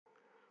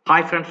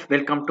Hi friends,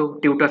 welcome to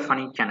Tutors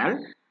Funny channel.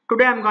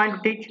 Today I am going to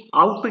teach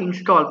how to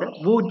install the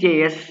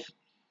Vue.js.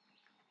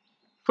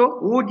 So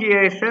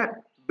Vue.js is a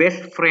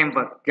best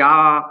framework,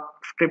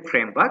 JavaScript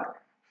framework.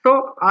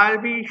 So I'll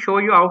be show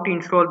you how to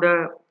install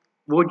the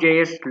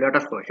Vue.js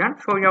latest version.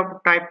 So you have to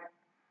type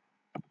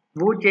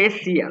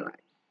Vue.js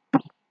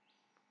CLI.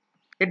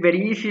 It's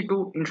very easy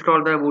to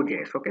install the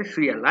Vue.js. Okay,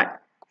 CLI.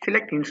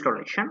 Select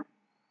installation.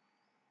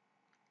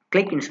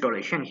 Click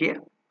installation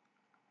here.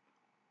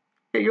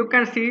 So you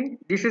can see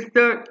this is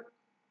the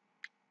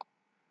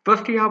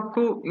first you have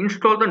to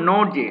install the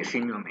Node.js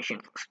in your machine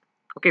first.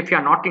 Okay, if you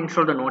are not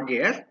installed the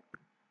Node.js,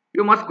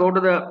 you must go to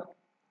the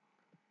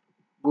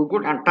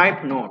Google and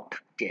type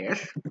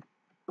Node.js.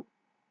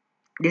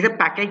 This is a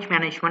package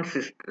management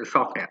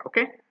software.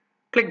 Okay,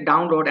 click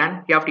download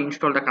and you have to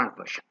install the current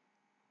version.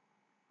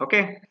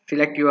 Okay,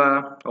 select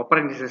your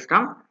operating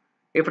system.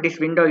 If it is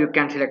Windows, you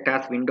can select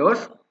as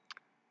Windows.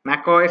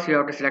 Mac OS, you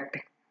have to select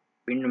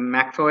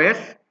Mac OS.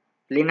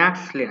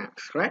 Linux,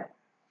 right?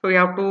 So you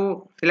have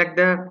to select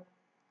the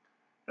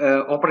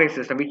operating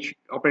system, which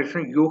operating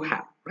system you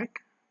have, right?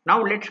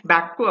 Now let's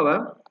back to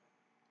our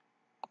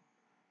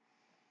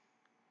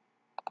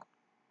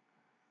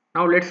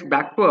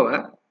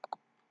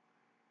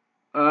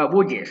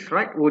Vue.js,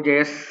 right?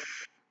 Vue.js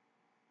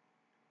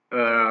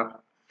uh,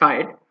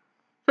 side.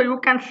 So you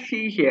can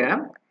see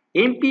here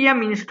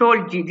npm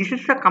install g. This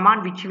is the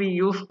command which we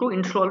use to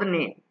install the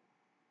name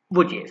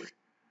Vue.js.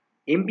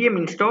 Npm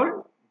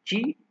install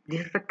g.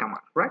 This is the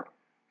command, right?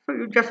 So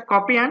you just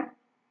copy and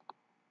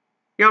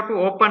you have to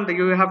open the.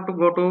 You have to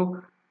go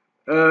to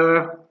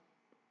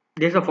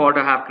this is a folder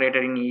I have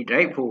created in E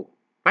drive,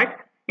 right?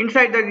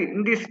 Inside the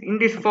in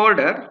this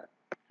folder,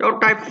 you have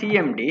to type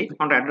cmd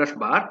on the address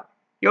bar.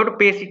 You have to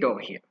paste it over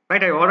here,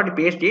 right? I already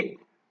pasted it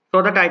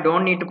so that I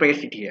don't need to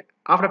paste it here.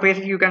 After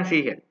pasting, you can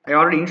see here. I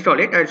already installed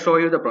it. I'll show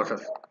you the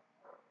process.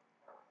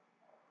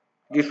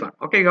 This one,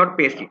 okay? You have to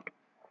paste it.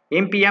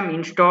 npm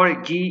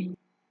install g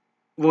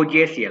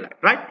Vue.js CLI,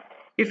 right?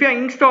 If you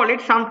install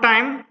it,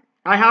 sometime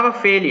I have a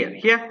failure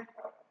here.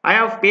 I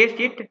have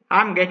pasted it.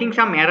 I'm getting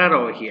some error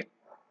over here.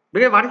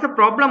 Because what is the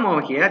problem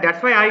over here?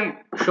 That's why I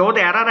show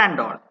the error and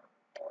all.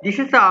 This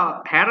is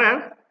a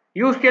error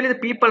usually the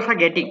people are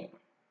getting.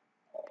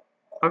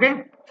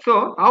 Okay,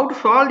 so how to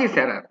solve this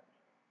error?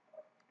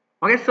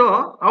 Okay,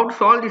 so how to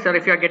solve this error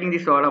if you are getting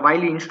this error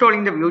while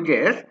installing the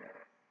Vue.js?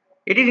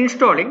 It is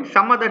installing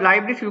some other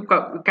libraries you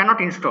cannot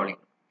install it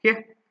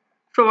here.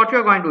 So what you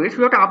are going to do is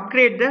you have to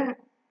upgrade the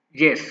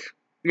JS.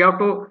 You have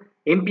to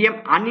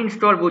npm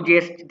uninstall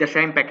Vue.js, the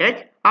same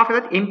package. After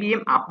that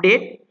npm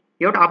update,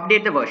 you have to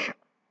update the version,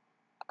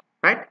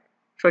 right?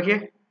 So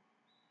here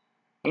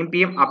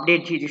npm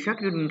update g, this you have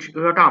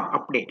to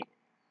update it.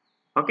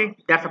 Okay,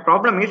 that's the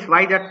problem is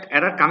why that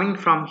error coming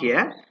from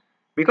here,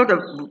 because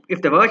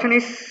if the version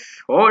is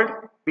old,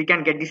 we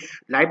can get this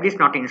library is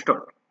not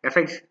installed. That's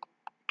why it's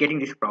getting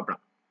this problem.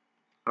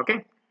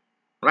 Okay,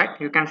 right?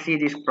 You can see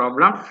these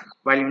problems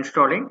while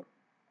installing.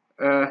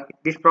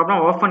 This problem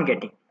often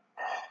getting.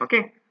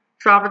 Okay,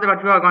 so after that,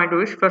 what you are going to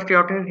do is first you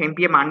have to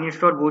npm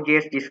uninstall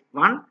Vue.js this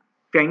one.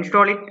 If you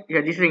install it,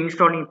 yeah, this is the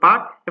installing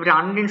part. If you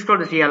uninstall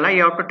the CLI,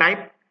 you have to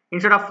type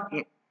instead of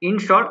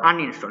install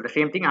uninstall. The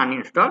same thing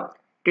uninstall.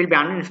 It will be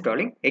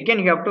uninstalling. Again,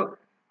 you have to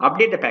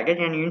update the package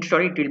and install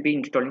it. It will be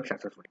installing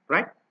successfully,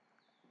 right?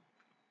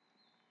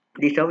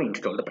 This is how we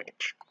install the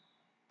package.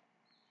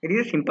 It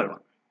is a simple one.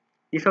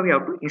 This is how we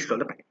have to install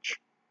the package.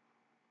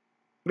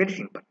 Very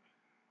simple,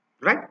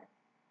 right?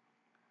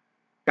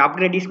 The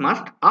upgrade is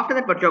must. After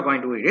that, what you are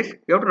going to do is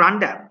you have to run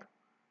the app.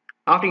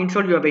 After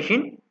install your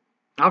machine,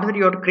 after that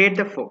you have to create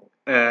the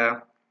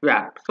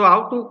app. So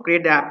how to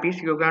create the app is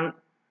you can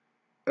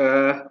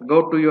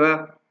go to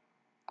your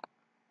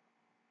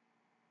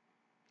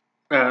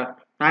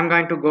I'm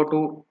going to go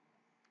to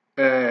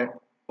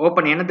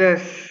open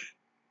another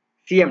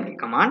cmd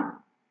command.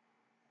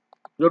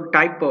 You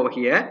type over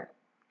here,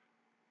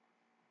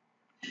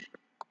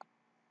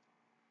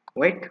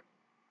 wait,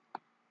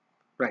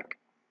 right,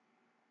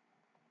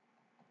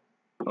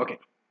 okay.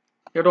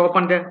 You have to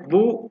open the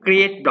Vue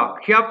create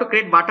block. You have to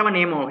create whatever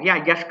name over here. I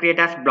just create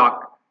as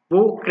block.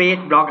 Vue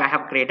create block I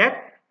have created.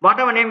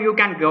 Whatever name you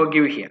can go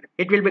give here.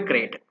 It will be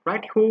created,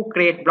 right? Who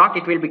create block,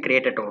 it will be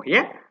created over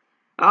here.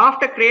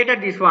 After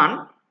created this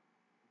one,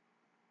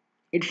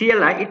 it's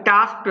CLI. It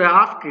asks to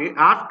ask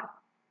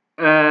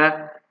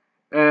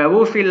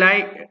who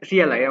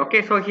CLI.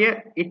 Okay, so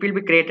here it will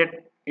be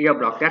created your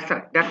block. That's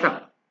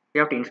all. You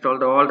have to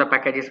install all the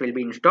packages will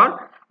be installed.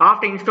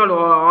 After install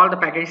all the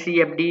packages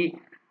CFD.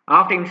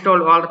 After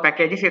install all the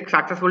packages, you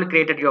successfully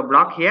created your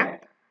block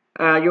here.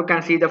 You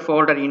can see the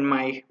folder in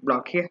my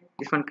block here.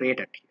 This one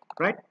created,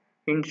 right?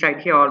 Inside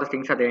here, all the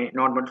things are there.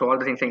 Not so all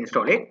the things are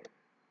installed.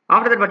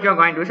 After that, what you are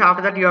going to do is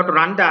after that you have to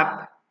run the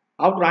app.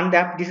 How to run the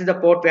app? This is the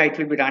port where it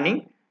will be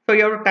running. So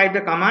you have to type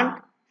the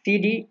command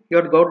cd. You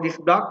have to go to this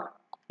block.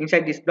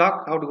 Inside this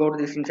block, how to go to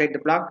this inside the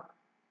block?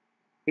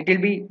 It will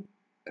be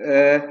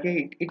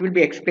it will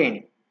be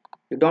explaining.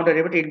 You don't worry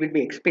about it. It will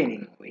be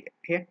explaining over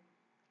here.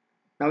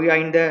 Now you are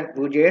in the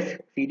Vue.js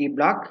cd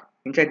block.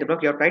 inside the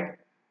block you have to write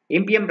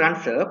npm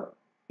run serve.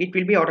 It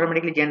will be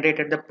automatically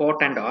generated the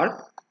port and all.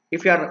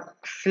 If you are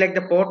select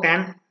the port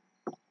and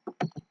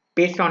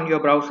paste on your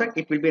browser,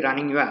 it will be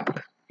running your app.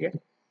 Yeah,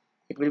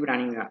 it will be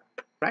running your app,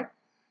 right?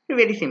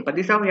 Very simple.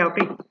 This is how we have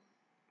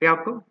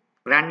to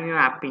run your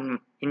app in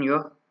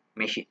your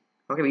machine.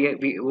 Okay, we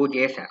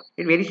Vue.js app.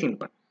 It's very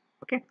simple.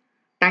 Okay,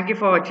 thank you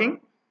for watching.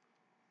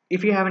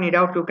 If you have any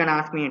doubt, you can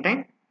ask me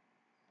anytime.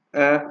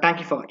 Thank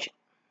you for watching.